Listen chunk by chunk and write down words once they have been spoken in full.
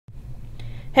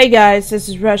Hey guys, this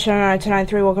is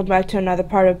Rush993. Welcome back to another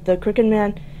part of the Crooked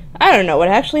Man. I don't know what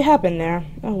actually happened there.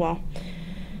 Oh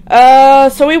well.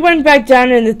 So we went back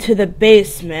down into the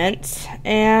basement,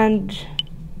 and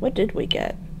what did we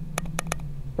get?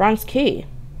 Bronze key.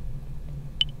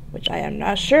 Which I am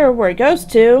not sure where it goes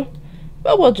to,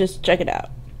 but we'll just check it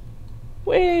out.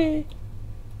 Whee!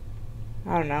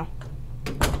 I don't know.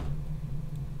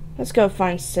 Let's go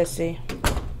find Sissy.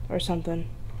 Or something.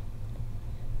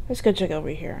 Let's go check over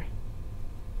here.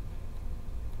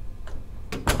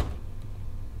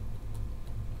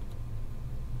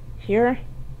 Here?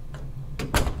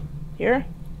 Here?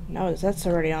 No, that's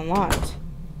already unlocked.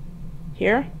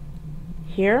 Here?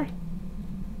 Here?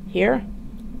 Here?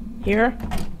 Here?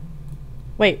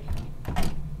 Wait.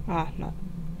 Ah, no.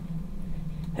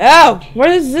 Oh! Where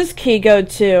does this key go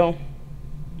to?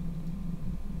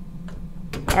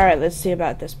 Alright, let's see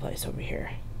about this place over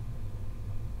here.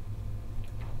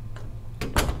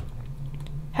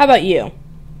 How about you?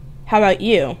 How about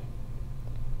you?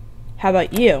 How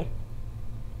about you?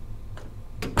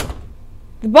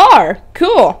 The bar!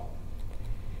 Cool!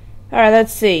 Alright,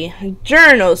 let's see. A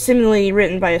journal, seemingly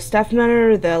written by a staff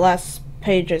member. The last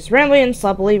page is rambling and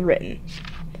sloppily written.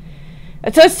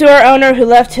 A toast to our owner who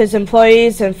left his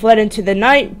employees and fled into the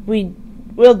night.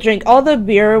 We'll drink all the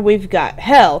beer we've got.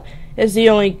 Hell is the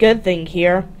only good thing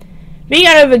here. Being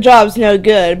out of a job's no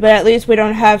good, but at least we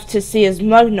don't have to see his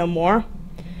mug no more.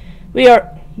 We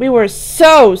were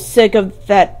so sick of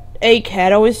that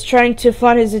egghead always trying to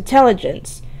flaunt his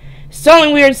intelligence.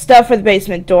 Stealing weird stuff for the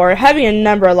basement door, having a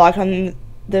number lock on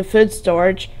the food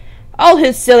storage. All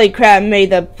his silly crap made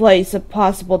the place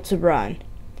impossible to run.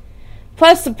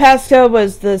 Plus the passcode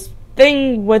was this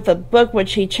thing with a book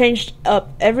which he changed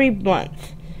up every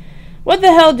month. What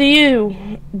the hell do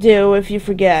you do if you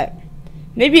forget?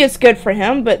 Maybe it's good for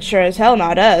him, but sure as hell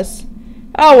not us.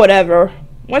 Oh, whatever.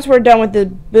 Once we're done with the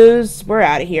booze, we're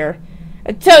out of here.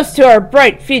 A toast to our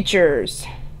bright futures.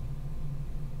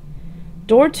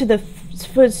 Door to the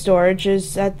food storage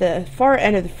is at the far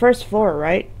end of the first floor,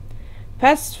 right?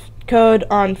 Passcode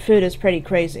on food is pretty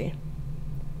crazy.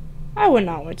 I would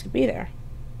not want to be there.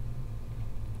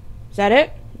 Is that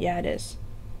it? Yeah, it is.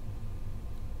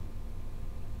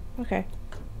 Okay.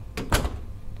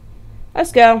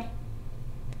 Let's go.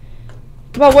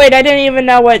 But wait, I didn't even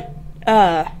know what,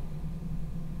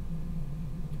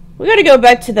 we gotta go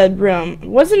back to the room.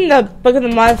 Wasn't the Book of the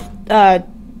Month,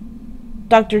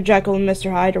 Dr. Jekyll and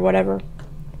Mr. Hyde or whatever?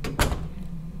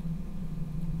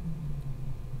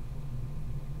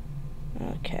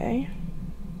 Okay.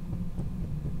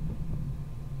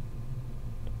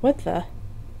 What the?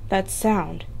 That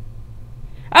sound.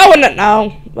 I wouldn't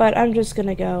know, but I'm just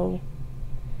gonna go.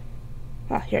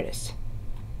 Ah, here it is.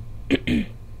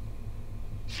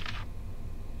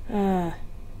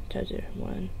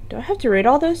 One. Do I have to read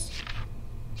all this?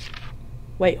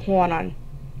 Wait, hold on.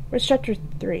 Where's chapter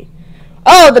 3?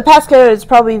 Oh, the passcode is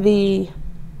probably the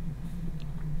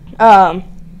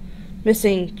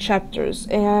missing chapters.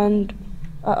 And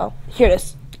here it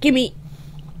is. Gimme.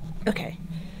 Okay.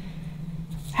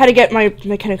 How to get my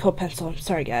mechanical pencil. I'm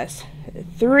sorry, guys.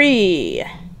 3.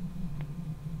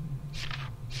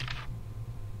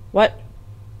 What?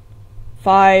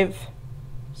 5,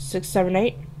 6, 7,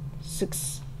 8.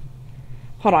 6.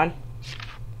 Hold on.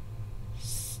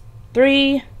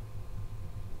 3,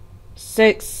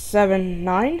 6, 7,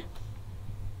 9.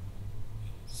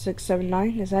 6, 7,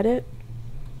 9. Is that it?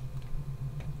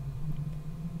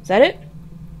 Is that it?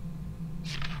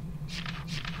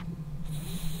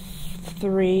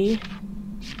 3,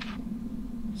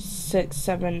 6,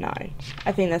 7, 9.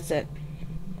 I think that's it.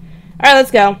 Alright, let's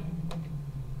go.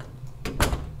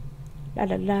 La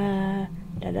la la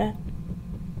la la.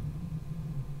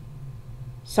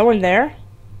 Someone there?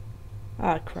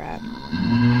 Oh crap.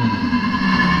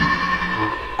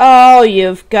 Oh,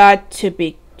 you've got to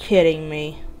be kidding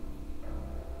me.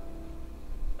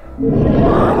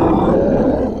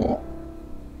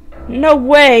 No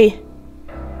way!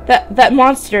 That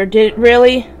monster, did it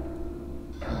really?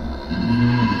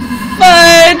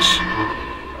 Fudge!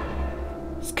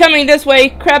 It's coming this way.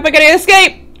 Crap, I gotta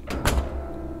escape!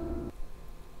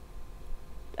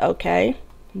 Okay.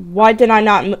 Why did I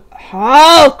not move?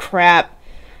 Oh, crap.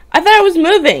 I thought I was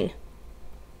moving.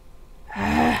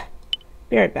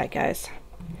 Be right back, guys.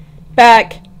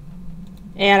 Back.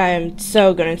 And I am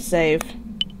so gonna save.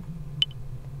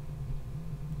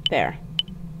 There.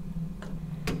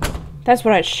 That's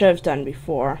what I should have done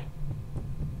before.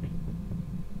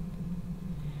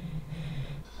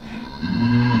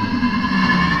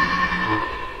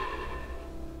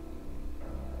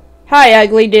 Hi,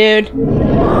 ugly dude.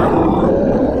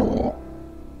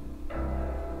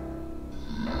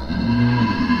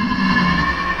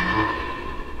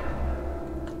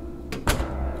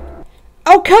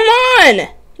 Oh, come on!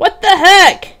 What the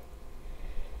heck?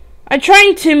 I'm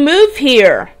trying to move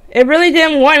here. It really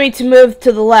didn't want me to move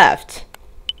to the left.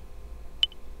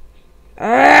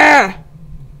 Ah!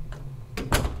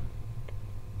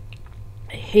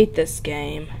 I hate this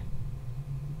game.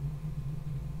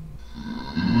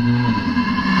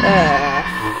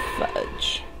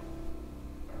 Fudge.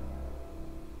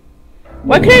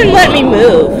 Why couldn't it let me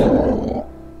move?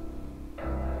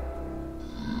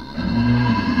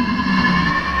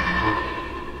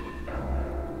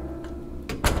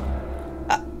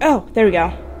 Oh, there we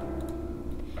go.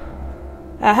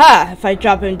 Aha, if I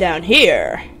drop him down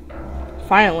here.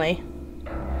 Finally.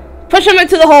 Push him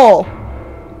into the hole!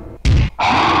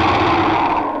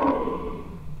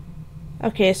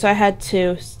 Okay, so I had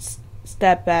to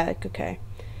step back. Okay.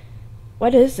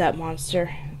 What is that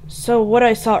monster? So what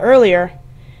I saw earlier.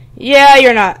 Yeah,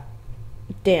 you're not.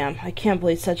 Damn, I can't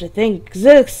believe such a thing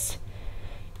exists.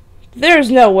 There's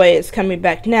no way it's coming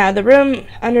back now. The room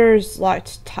under is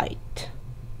locked tight.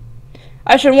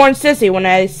 I should warn Sissy when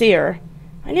I see her.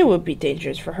 I knew it would be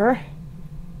dangerous for her.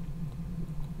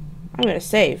 I'm gonna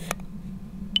save.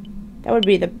 That would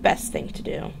be the best thing to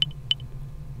do.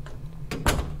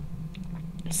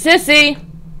 Sissy!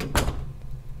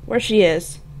 Where she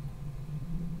is.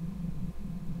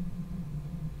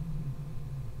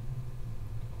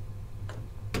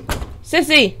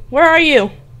 Sissy, where are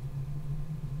you?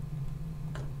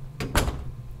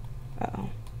 Uh-oh.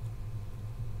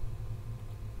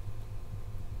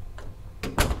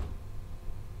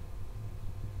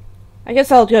 I guess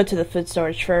I'll go to the food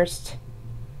storage first.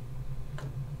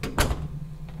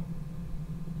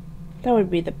 That would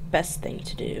be the best thing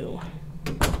to do.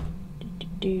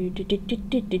 Here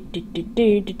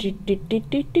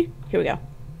we go.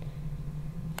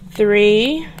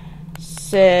 3,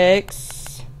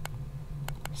 6,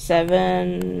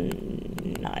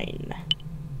 7, 9.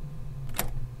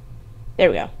 There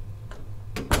we go.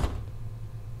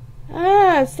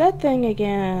 Ah, it's that thing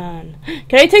again.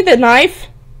 Can I take the knife?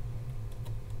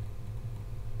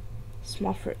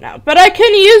 Small fruit now. But I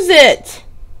couldn't use it!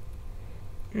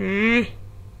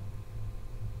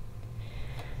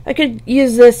 I could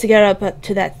use this to get up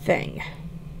to that thing.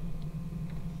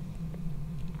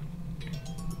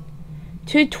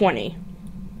 220.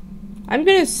 I'm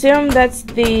gonna assume that's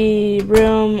the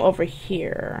room over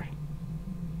here.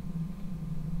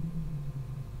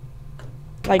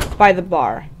 Like by the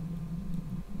bar.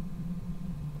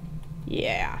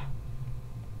 Yeah.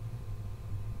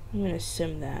 I'm gonna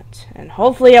assume that. And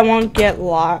hopefully I won't get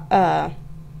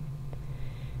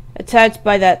attacked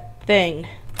by that thing.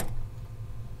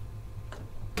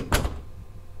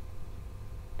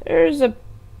 There's a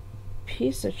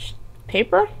piece of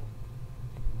paper?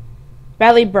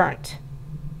 Badly burnt.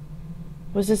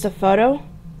 Was this a photo?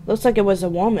 Looks like it was a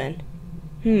woman.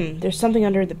 There's something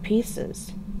under the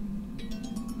pieces.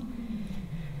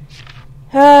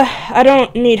 I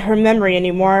don't need her memory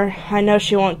anymore. I know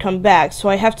she won't come back, so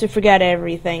I have to forget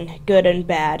everything, good and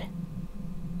bad.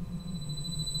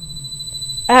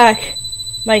 Ugh,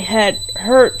 my head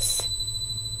hurts.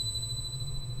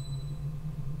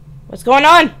 What's going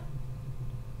on?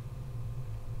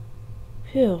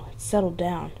 Phew, it settled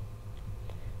down.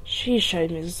 Sheesh,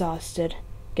 I'm exhausted.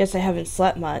 Guess I haven't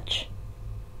slept much.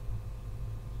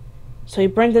 So he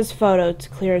burned this photo to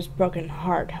clear his broken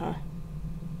heart, huh?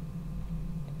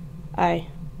 I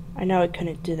know I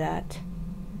couldn't do that.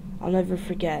 I'll never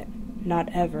forget. Not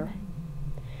ever.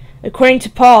 According to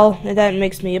Paul, that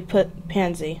makes me a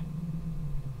pansy.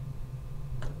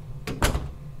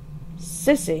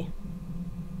 Sissy.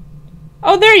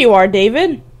 Oh, there you are,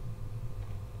 David.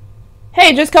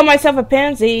 Hey, just called myself a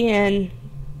pansy, and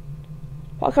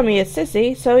Paul called me a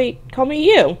sissy, so he called me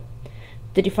you.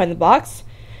 Did you find the box?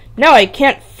 No, I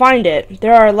can't find it.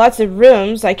 There are lots of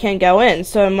rooms I can't go in,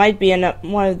 so it might be in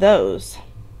one of those.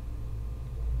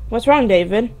 What's wrong,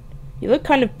 David? You look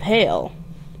kind of pale.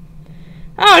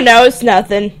 Oh, no, it's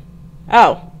nothing.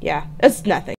 Oh, yeah, it's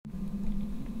nothing.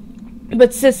 But,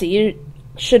 Sissy, you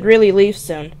should really leave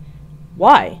soon.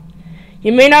 Why?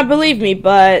 You may not believe me,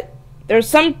 but there's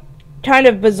some kind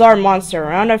of bizarre monster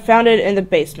around. I found it in the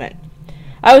basement.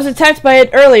 I was attacked by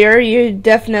it earlier. You'd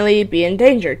definitely be in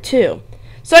danger, too.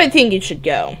 So I think you should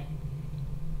go.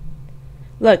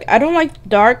 Look, I don't like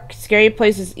dark, scary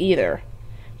places either.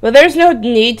 But there's no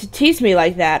need to tease me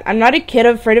like that. I'm not a kid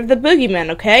afraid of the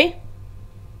boogeyman, okay?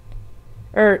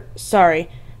 Sorry.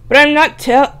 But I'm not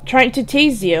trying to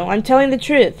tease you. I'm telling the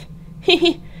truth.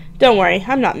 Hehe. Don't worry,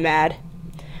 I'm not mad.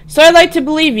 So I'd like to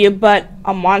believe you, but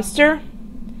a monster?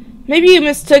 Maybe you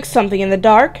mistook something in the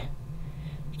dark?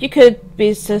 You could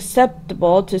be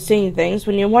susceptible to seeing things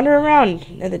when you wander around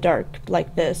in the dark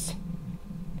like this.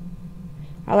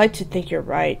 I like to think you're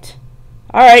right.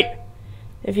 Alright,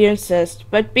 if you insist,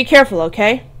 but be careful,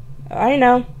 okay? I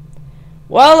know.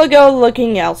 Well, I'll go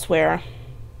looking elsewhere.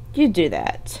 You do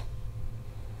that.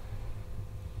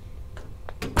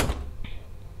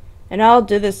 And I'll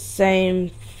do the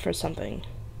same for something.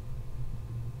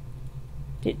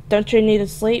 Don't you need to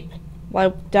sleep? Well,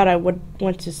 I doubt I would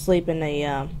want to sleep in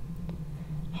a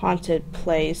haunted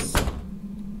place.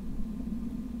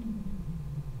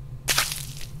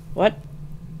 What?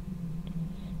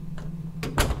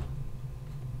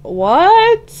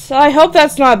 What? I hope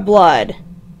that's not blood.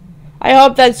 I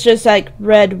hope that's just like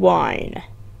red wine.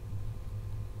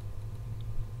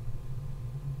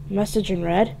 Message in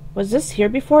red? Was this here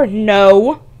before?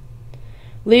 No.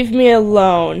 Leave me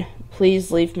alone.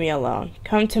 Please leave me alone.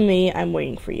 Come to me. I'm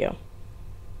waiting for you.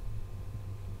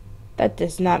 That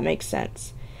does not make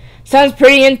sense. Sounds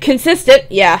pretty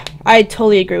inconsistent. Yeah, I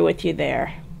totally agree with you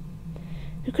there.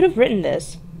 Who could have written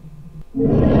this?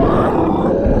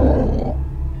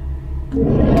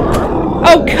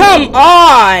 Oh, come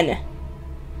on!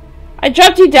 I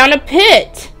dropped you down a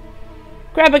pit!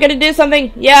 Crap, I gotta do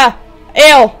something. Yeah,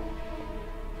 ale!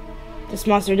 This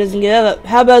monster doesn't give up.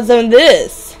 How about some of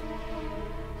this?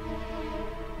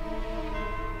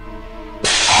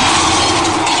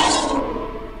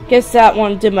 Guess that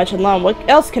won't do much alone. What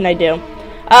else can I do?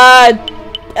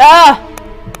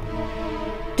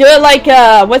 Do it like,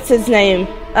 what's his name?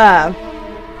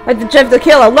 Like the Jeff the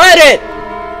Killer. Light it!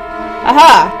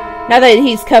 Aha! Now that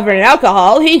he's covered in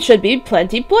alcohol, he should be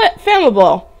plenty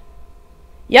flammable.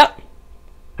 Yep.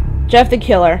 Jeff the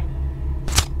Killer.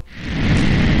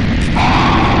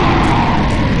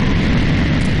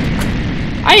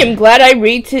 I am glad I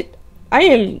read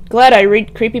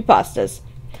creepypastas.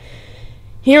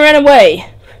 He ran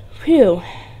away. Phew.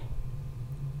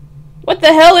 What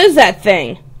the hell is that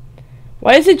thing?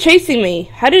 Why is it chasing me?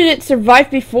 How did it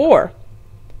survive before?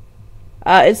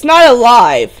 It's not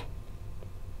alive.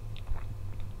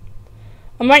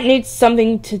 I might need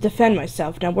something to defend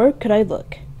myself. Now, where could I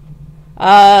look?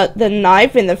 The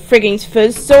knife in the frigging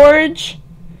food storage?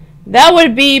 That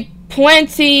would be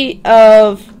plenty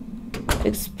of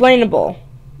explainable.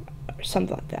 Or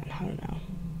something like that. I don't know.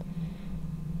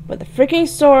 But the freaking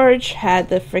storage had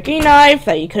the freaking knife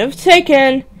that you could have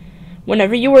taken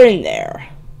whenever you were in there.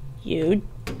 You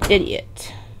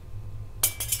idiot.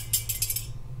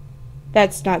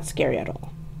 That's not scary at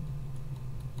all.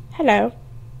 Hello.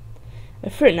 A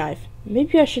fruit knife.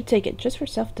 Maybe I should take it just for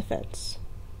self-defense.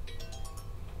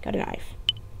 Got a knife.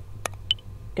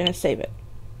 Gonna save it.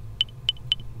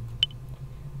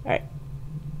 Alright.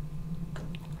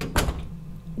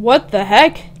 What the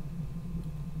heck?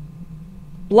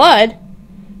 Blood?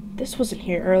 This wasn't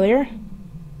here earlier.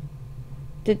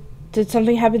 Did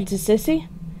something happen to Sissy?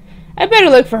 I better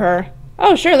look for her.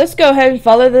 Oh, sure, let's go ahead and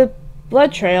follow the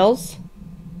blood trails.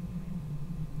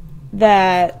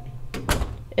 That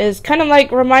is kind of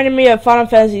like reminding me of Final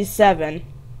Fantasy VII.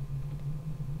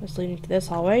 It's leading to this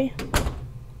hallway.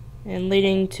 And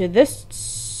leading to this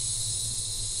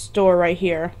store right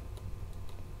here.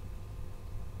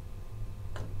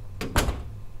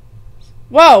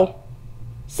 Whoa!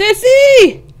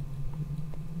 Sissy!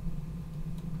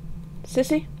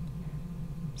 Sissy?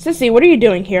 Sissy, what are you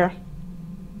doing here?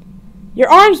 Your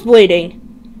arm's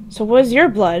bleeding. So what is your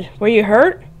blood? Were you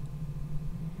hurt?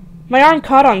 My arm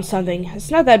caught on something.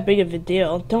 It's not that big of a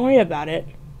deal. Don't worry about it.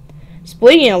 It's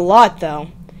bleeding a lot, though.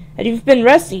 And you've been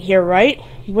resting here, right?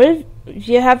 What if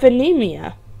you have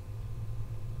anemia?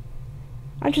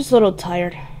 I'm just a little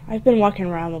tired. I've been walking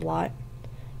around a lot.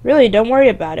 Really, don't worry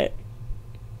about it.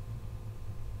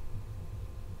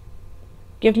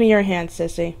 Give me your hand,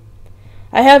 Sissy.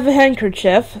 I have a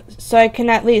handkerchief, so I can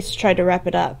at least try to wrap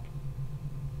it up.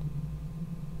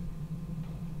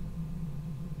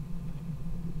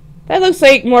 That looks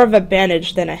like more of a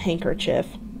bandage than a handkerchief.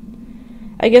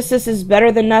 I guess this is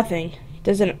better than nothing.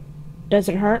 Doesn't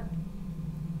hurt?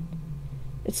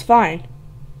 It's fine.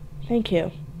 Thank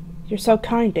you. You're so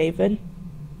kind, David.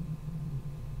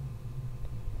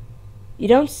 You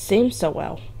don't seem so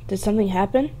well. Did something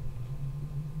happen?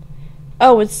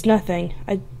 Oh, it's nothing.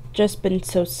 I've just been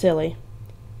so silly.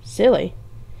 Silly?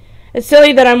 It's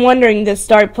silly that I'm wandering this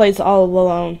dark place all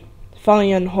alone, falling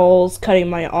in holes, cutting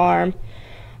my arm,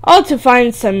 all to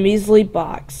find some measly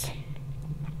box.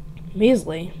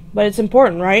 Measly? But it's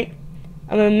important, right?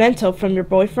 A memento from your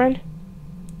boyfriend?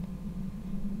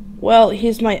 Well,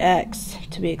 he's my ex,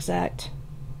 to be exact.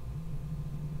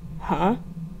 Huh?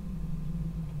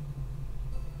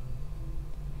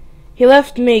 He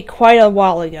left me quite a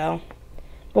while ago.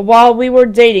 But while we were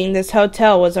dating, this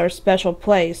hotel was our special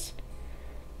place.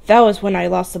 That was when I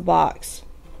lost the box.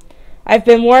 I've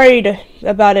been worried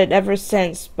about it ever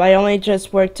since, but I only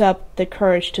just worked up the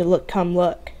courage to come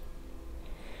look.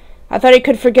 I thought I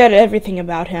could forget everything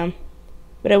about him,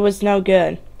 but it was no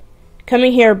good.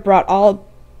 Coming here brought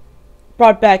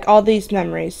back all these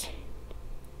memories.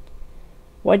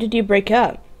 Why did you break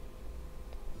up?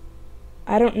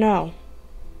 I don't know.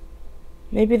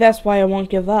 Maybe that's why I won't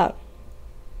give up.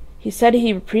 He said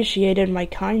he appreciated my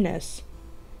kindness,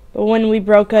 but when we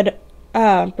broke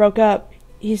up,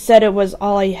 he said it was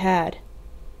all I had.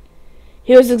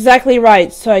 He was exactly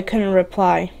right, so I couldn't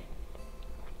reply.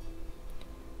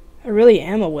 I really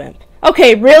am a wimp.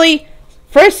 Okay, really?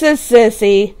 First a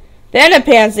sissy, then a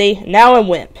pansy, now a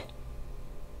wimp.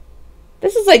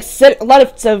 This is like a lot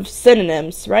of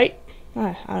synonyms, right?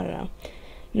 I don't know.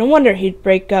 No wonder he'd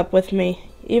break up with me.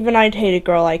 Even I'd hate a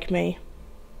girl like me.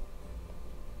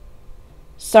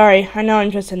 Sorry, I know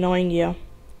I'm just annoying you.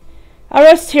 I'll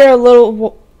rest here a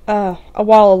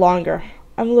while longer.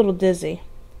 I'm a little dizzy.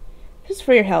 Thanks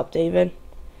for your help, David.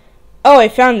 Oh, I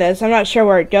found this. I'm not sure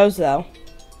where it goes, though.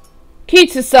 Key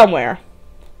to somewhere.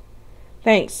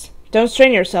 Thanks. Don't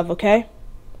strain yourself, okay?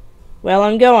 Well,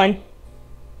 I'm going.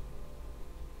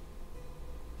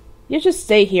 You just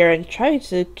stay here and try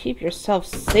to keep yourself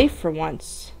safe for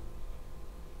once.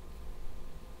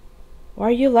 Why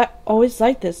are you always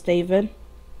like this, David?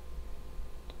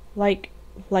 Like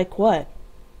what?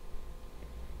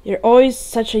 You're always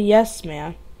such a yes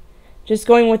man. Just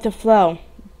going with the flow.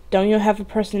 Don't you have a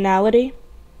personality?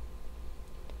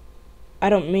 I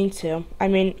don't mean to. I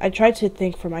mean, I try to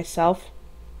think for myself.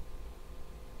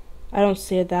 I don't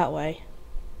see it that way.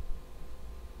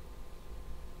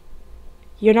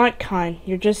 You're not kind.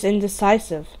 You're just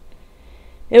indecisive.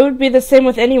 It would be the same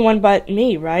with anyone but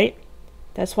me, right?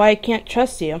 That's why I can't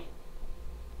trust you.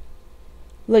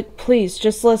 Look, please,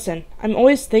 just listen. I'm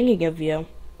always thinking of you.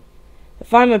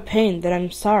 If I'm a pain, then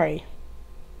I'm sorry.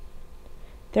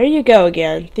 There you go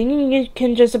again, thinking you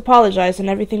can just apologize and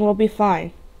everything will be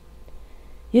fine.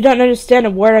 You don't understand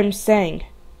a word I'm saying.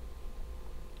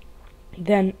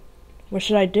 Then, what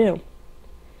should I do?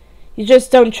 You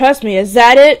just don't trust me, is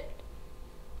that it?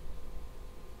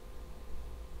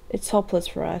 It's hopeless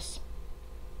for us.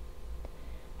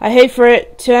 I hate for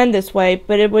it to end this way,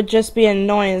 but it would just be an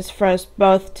annoyance for us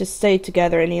both to stay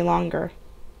together any longer.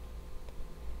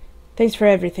 Thanks for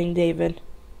everything, David.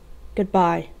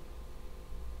 Goodbye.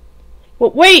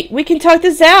 Well, wait! We can talk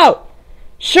this out!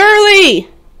 Shirley!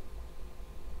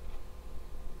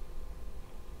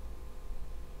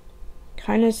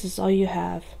 Kindness is all you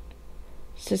have.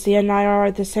 Sissy and I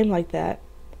are the same like that,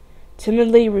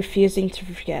 timidly refusing to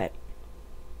forget.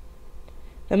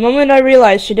 The moment I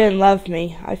realized she didn't love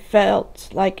me, I felt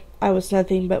like I was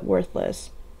nothing but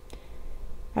worthless.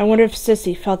 I wonder if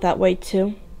Sissy felt that way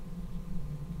too.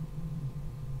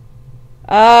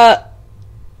 Never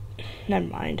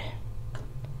mind.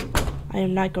 I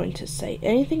am not going to say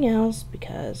anything else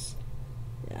because...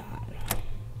 I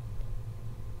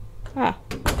don't know.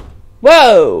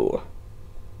 Whoa!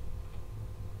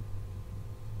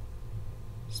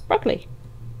 Sparkly.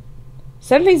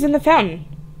 Something's in the fountain.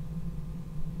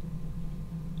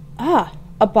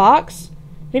 A box?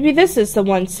 Maybe this is the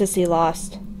one Sissy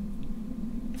lost.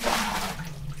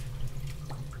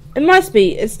 It must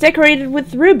be. It's decorated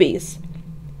with rubies.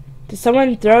 Did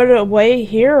someone throw it away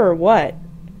here or what?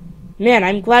 Man,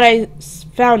 I'm glad I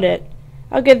found it.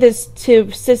 I'll get this to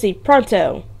Sissy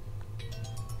pronto.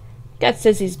 Got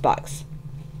Sissy's box.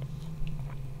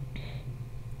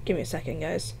 Give me a second,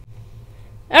 guys.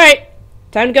 Alright,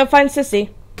 time to go find Sissy.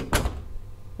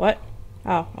 What?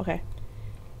 Oh, okay.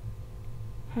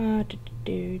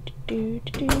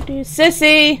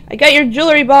 Sissy! I got your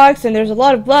jewelry box and there's a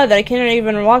lot of blood that I can't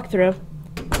even walk through.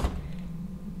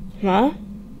 Huh?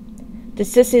 Did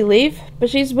Sissy leave? But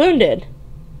she's wounded.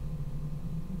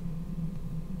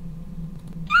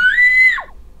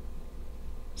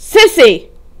 Sissy!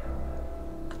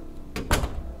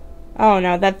 Oh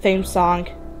no, that theme song.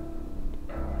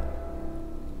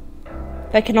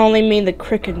 That can only mean the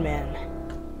Crooked Man.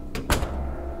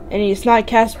 And he's not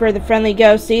Casper the Friendly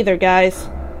Ghost either, guys.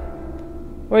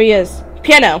 Where he is.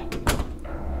 Piano!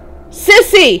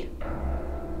 Sissy!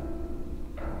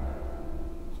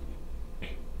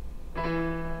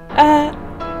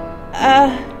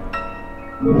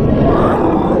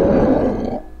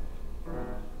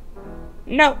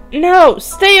 No,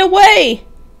 stay away!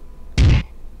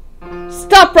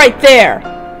 Stop right there!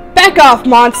 Back off,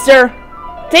 monster!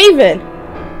 David!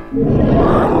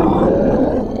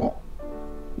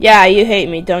 Yeah, you hate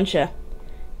me, don't you?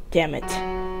 Damn it.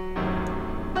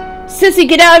 Sissy,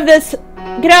 get out of this!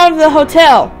 Get out of the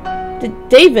hotel!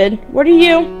 David, what are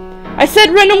you? I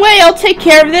said run away, I'll take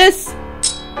care of this!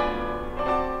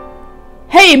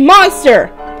 Hey,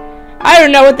 monster! I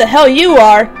don't know what the hell you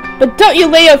are, but don't you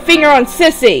lay a finger on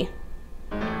Sissy!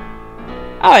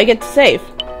 Oh, I get to save.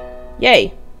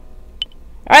 Yay.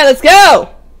 Alright, let's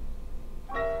go!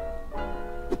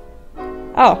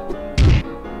 Oh.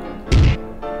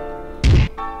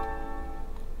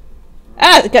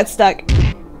 Ah, it got stuck.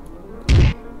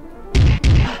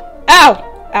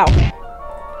 Ow! Ow.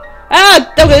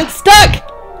 Ah! Don't get stuck!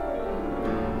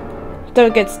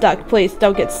 Don't get stuck, please.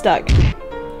 Don't get stuck.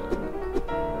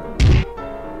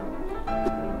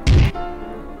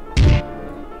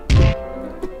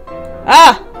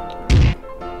 Ah!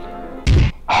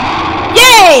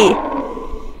 Yay!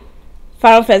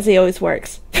 Final Fantasy always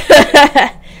works.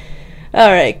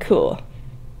 Alright, cool.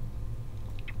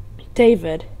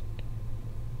 David.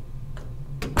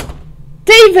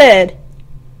 David!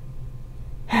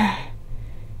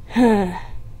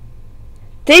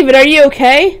 David, are you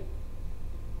okay?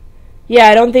 Yeah,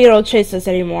 I don't think it'll chase us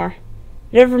anymore.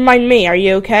 Never mind me, are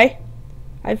you okay?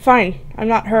 I'm fine. I'm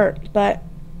not hurt, but...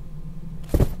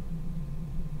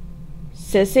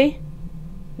 Sissy?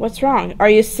 What's wrong? Are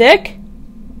you sick?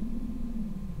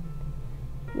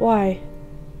 Why?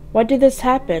 Why did this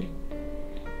happen?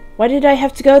 Why did I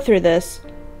have to go through this?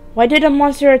 Why did a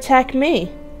monster attack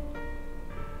me?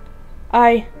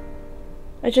 I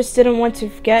just didn't want to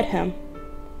forget him.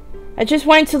 I just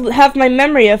wanted to have my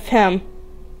memory of him.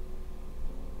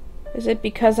 Is it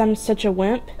because I'm such a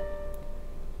wimp?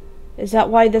 Is that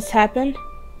why this happened?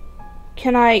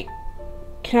 Can I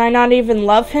not even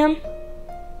love him?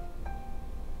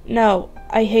 No,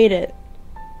 I hate it.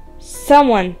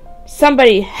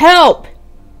 Somebody, help!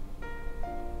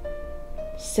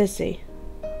 Sissy.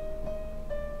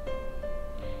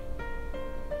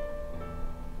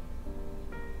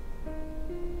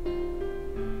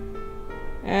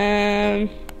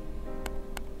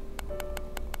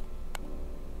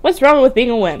 What's wrong with being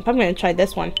a wimp? I'm gonna try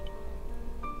this one.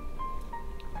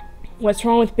 What's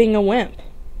wrong with being a wimp?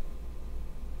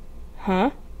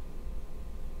 Huh?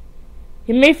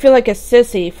 You may feel like a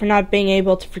sissy for not being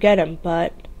able to forget him,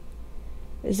 but...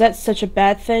 is that such a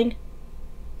bad thing?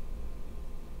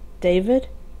 David?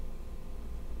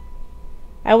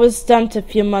 I was dumped a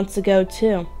few months ago,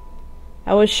 too.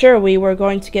 I was sure we were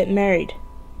going to get married.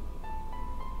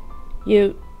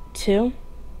 You, too?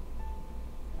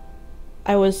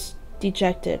 I was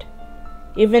dejected.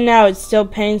 Even now, it still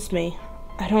pains me.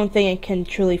 I don't think I can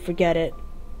truly forget it.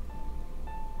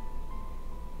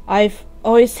 I've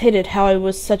always hated how I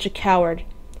was such a coward.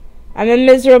 I'm a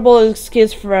miserable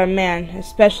excuse for a man,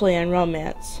 especially in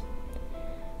romance.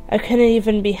 I couldn't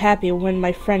even be happy when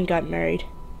my friend got married.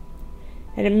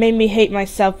 And it made me hate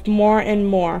myself more and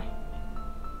more.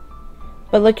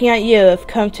 But looking at you, I've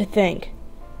come to think,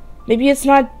 maybe it's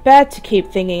not bad to keep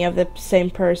thinking of the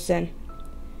same person.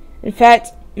 In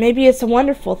fact, maybe it's a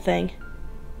wonderful thing.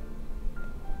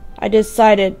 I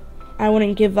decided I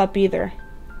wouldn't give up either.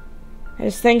 And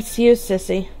it's thanks to you,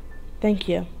 Sissy. Thank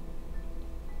you.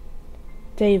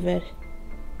 David.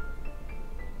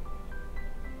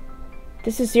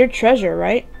 This is your treasure,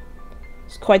 right?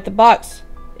 It's quite the box.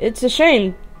 It's a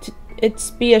shame. It'd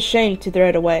be a shame to throw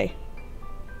it away.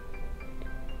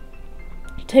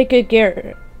 Take good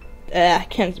care. I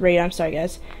can't read. I'm sorry,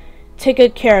 guys. Take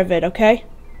good care of it, okay?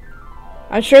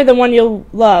 I'm sure the one you'll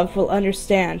love will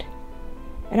understand.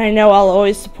 And I know I'll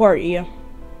always support you.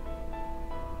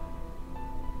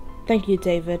 Thank you,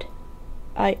 David.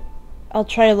 I'll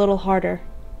try a little harder.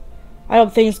 I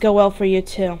hope things go well for you,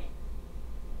 too.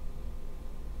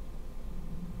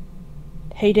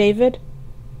 Hey, David?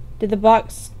 Did the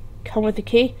box come with a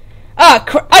key? Ah,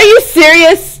 are you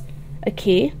serious? A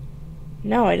key?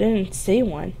 No, I didn't see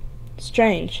one.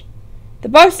 Strange. The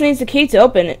box needs a key to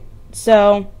open it,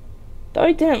 so... though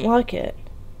I didn't lock it.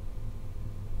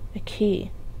 A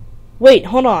key. Wait,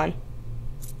 hold on.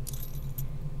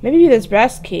 Maybe this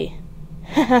brass key.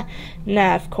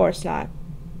 Nah, of course not.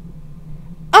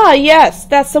 Ah, yes,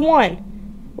 that's the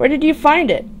one. Where did you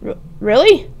find it?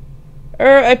 Really?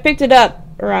 I picked it up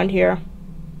around here.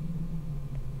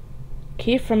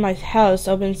 Key from my house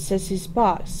opens Sissy's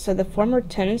box, so the former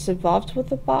tenants involved with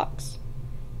the box.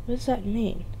 What does that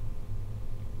mean?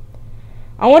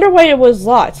 I wonder why it was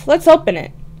locked. Let's open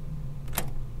it.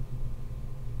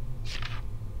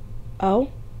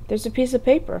 Oh, there's a piece of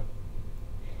paper.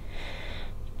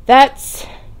 That's...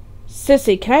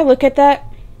 Sissy, can I look at that?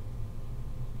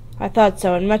 I thought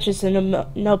so, and much as the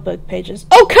notebook pages.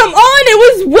 Oh, come on! It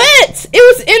was wet! It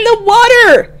was in the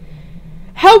water!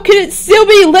 How could it still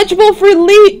be legible for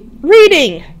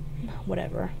reading!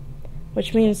 Whatever.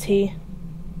 Which means he...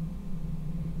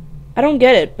 I don't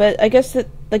get it, but I guess that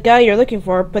the guy you're looking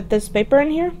for put this paper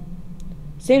in here?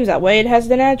 Seems that way. It has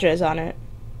an address on it.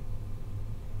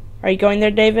 Are you going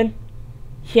there, David?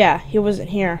 Yeah, he wasn't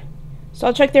here. So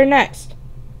I'll check there next.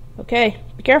 Okay,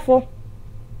 be careful.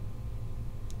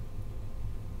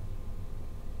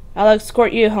 I'll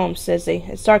escort you home, Sissy.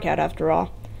 It's dark out after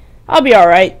all. I'll be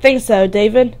alright. Think so,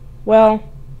 David. Well...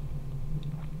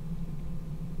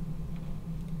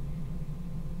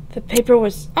 The paper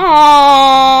was...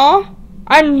 Aww!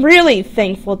 I'm really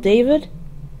thankful, David.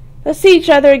 Let's see each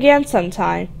other again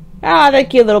sometime. Ah, that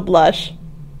cute little blush.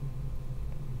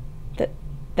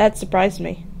 That surprised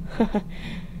me.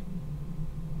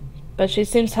 But she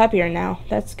seems happier now.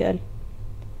 That's good.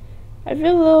 I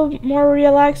feel a little more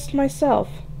relaxed myself.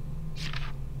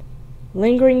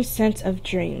 Lingering sense of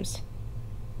dreams.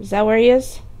 Is that where he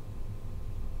is?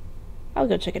 I'll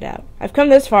go check it out. I've come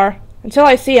this far. Until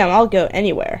I see him, I'll go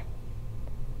anywhere.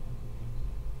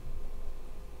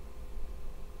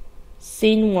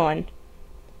 Scene 1.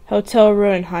 Hotel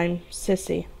Ruinheim,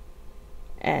 Sissy.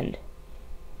 End.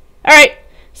 Alright,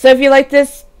 so if you like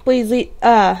this, please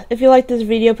if you like this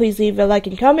video, please leave a like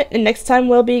and comment, and next time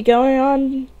we'll be going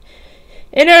on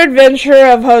an adventure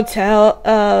of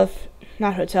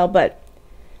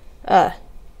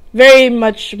very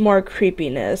much more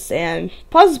creepiness, and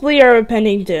possibly our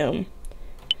impending doom.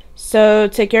 So,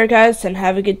 take care guys, and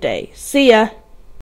have a good day. See ya!